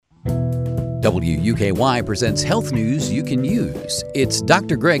WUKY presents health news you can use. It's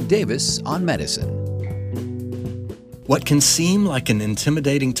Dr. Greg Davis on medicine. What can seem like an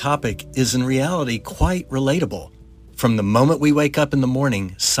intimidating topic is in reality quite relatable. From the moment we wake up in the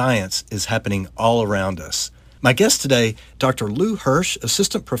morning, science is happening all around us. My guest today, Dr. Lou Hirsch,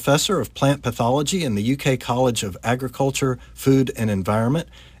 Assistant Professor of Plant Pathology in the UK College of Agriculture, Food and Environment,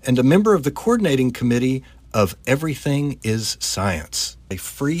 and a member of the coordinating committee of Everything is Science, a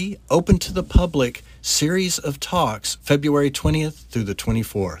free, open to the public series of talks February 20th through the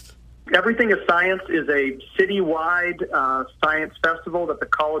 24th. Everything is Science is a citywide science festival that the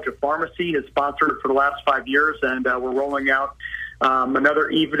College of Pharmacy has sponsored for the last 5 years, and we're rolling out another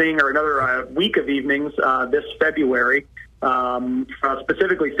evening or another week of evenings this February,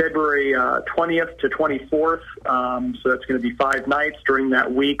 specifically February 20th to 24th. So that's going to be 5 nights during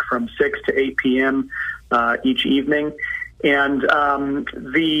that week from 6 to 8 p.m. Each evening. And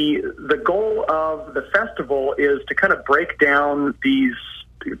the goal of the festival is to kind of break down these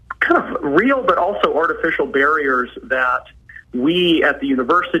kind of real but also artificial barriers that we at the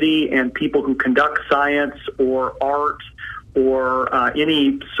university and people who conduct science or art or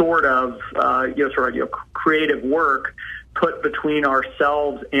any sort of creative work put between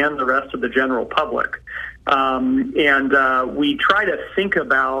ourselves and the rest of the general public. We try to think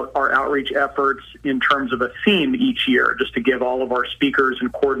about our outreach efforts in terms of a theme each year, just to give all of our speakers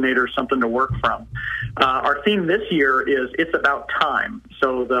and coordinators something to work from. Our theme this year is It's About Time.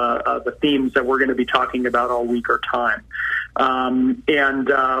 So the themes that we're going to be talking about all week are time.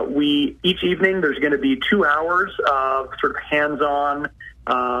 Each evening there's going to be 2 hours of sort of hands-on,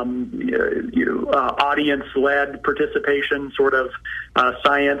 audience-led participation, sort of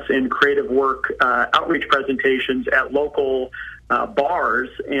science and creative work outreach presentations at local bars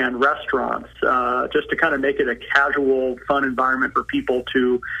and restaurants, just to kind of make it a casual, fun environment for people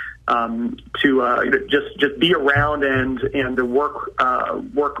to just be around and to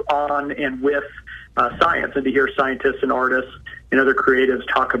work on and with science, and to hear scientists and artists and other creatives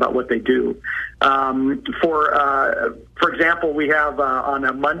talk about what they do. For example, we have on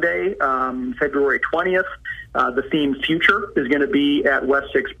a Monday, February 20th, the theme Future is going to be at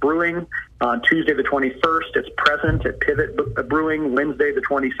West 6 Brewing. On Tuesday the 21st, it's Present at Pivot Brewing. Wednesday the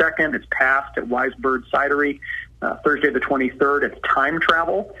 22nd, it's Past at Wisebird Cidery. Thursday the 23rd, it's Time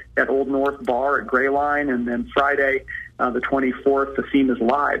Travel at Old North Bar at Gray Line. And then Friday the 24th, the theme is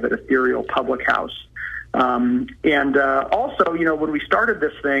Live at Ethereal Public House. Also, when we started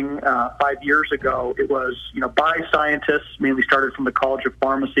this thing 5 years ago, it was, by scientists, mainly started from the College of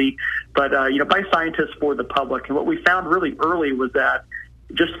Pharmacy, but, by scientists for the public. And what we found really early was that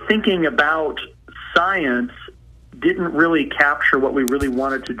just thinking about science didn't really capture what we really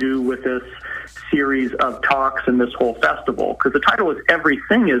wanted to do with this series of talks and this whole festival, because the title is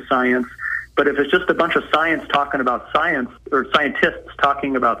Everything is Science. But if it's just a bunch of science talking about science, or scientists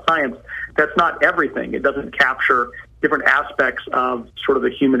talking about science, that's not everything. It doesn't capture different aspects of sort of the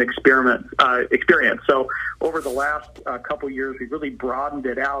human experience. So over the last couple of years, we've really broadened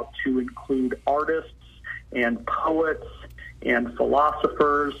it out to include artists and poets and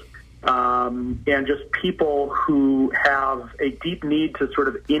philosophers, and just people who have a deep need to sort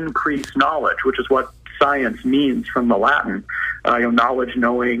of increase knowledge, which is what science means from the Latin, knowledge,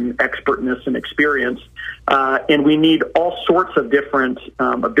 knowing, expertness, and experience. And we need all sorts of different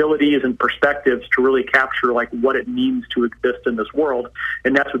abilities and perspectives to really capture what it means to exist in this world.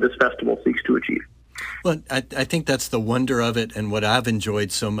 And that's what this festival seeks to achieve. Well, I think that's the wonder of it, and what I've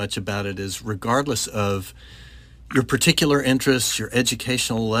enjoyed so much about it is, regardless of your particular interests, your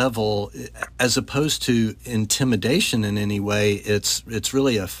educational level, as opposed to intimidation in any way, it's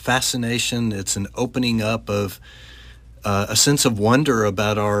really a fascination. It's an opening up of a sense of wonder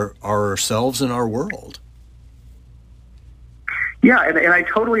about ourselves and our world. Yeah, and I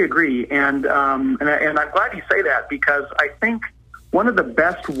totally agree, and I'm glad you say that, because I think one of the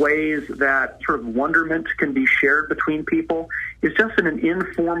best ways that sort of wonderment can be shared between people is just in an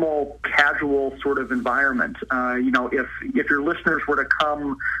informal, casual sort of environment. If your listeners were to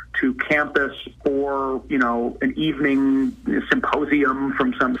come to campus for, an evening symposium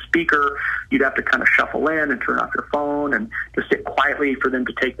from some speaker, you'd have to kind of shuffle in and turn off your phone and just sit quietly for them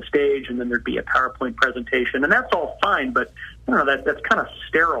to take the stage, and then there'd be a PowerPoint presentation. And that's all fine, but that's kind of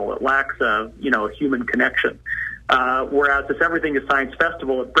sterile. It lacks a human connection. Whereas this Everything is Science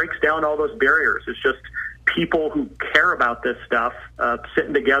Festival, it breaks down all those barriers. It's just people who care about this stuff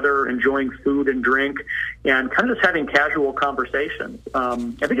sitting together, enjoying food and drink, and kind of just having casual conversations. I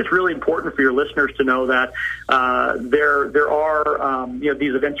think it's really important for your listeners to know that there are,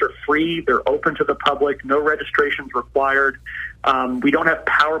 these events are free. They're open to the public. No registrations required. We don't have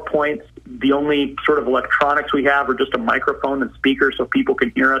PowerPoints. The only sort of electronics we have are just a microphone and speakers so people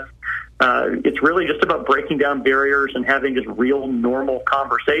can hear us. It's really just about breaking down barriers and having just real, normal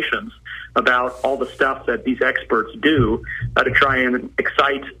conversations about all the stuff that these experts do to try and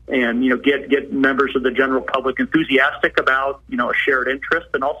excite and get members of the general public enthusiastic about a shared interest,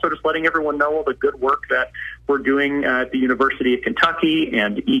 and also just letting everyone know all the good work that we're doing at the University of Kentucky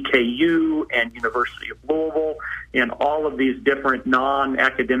and EKU and University of Louisville and all of these different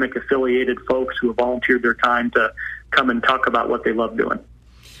non-academic affiliated folks who have volunteered their time to come and talk about what they love doing.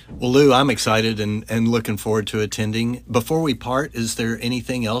 Well, Lou, I'm excited and looking forward to attending. Before we part, is there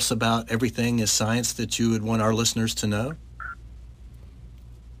anything else about Everything is Science that you would want our listeners to know?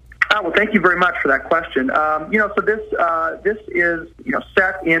 Well, thank you very much for that question. So this is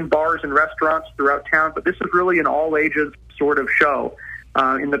set in bars and restaurants throughout town, but this is really an all ages sort of show.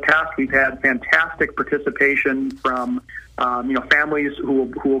 In the past, we've had fantastic participation from families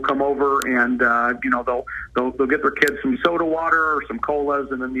who will come over and they'll get their kids some soda water or some colas,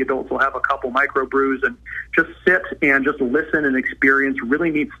 and then the adults will have a couple microbrews and just sit and just listen and experience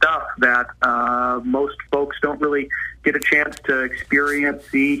really neat stuff that most folks don't really get a chance to experience,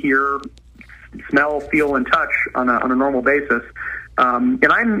 see, hear, smell, feel, and touch on a normal basis. And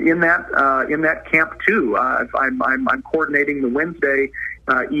I'm in that camp too. I'm coordinating the Wednesday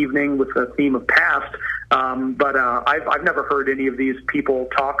evening with the theme of past. But I've never heard any of these people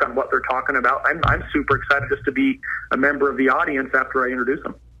talk on what they're talking about. I'm super excited just to be a member of the audience after I introduce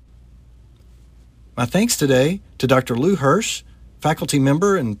them. My thanks today to Dr. Lou Hirsch, faculty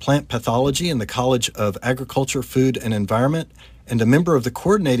member in plant pathology in the College of Agriculture, Food, and Environment, and a member of the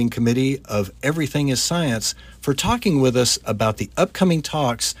coordinating committee of Everything is Science, for talking with us about the upcoming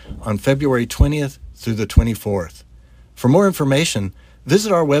talks on February 20th through the 24th. For more information,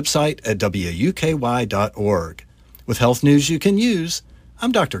 visit our website at wuky.org. With health news you can use,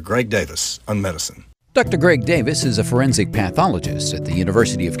 I'm Dr. Greg Davis on medicine. Dr. Greg Davis is a forensic pathologist at the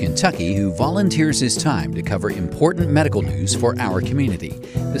University of Kentucky who volunteers his time to cover important medical news for our community.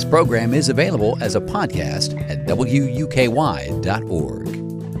 This program is available as a podcast at wuky.org.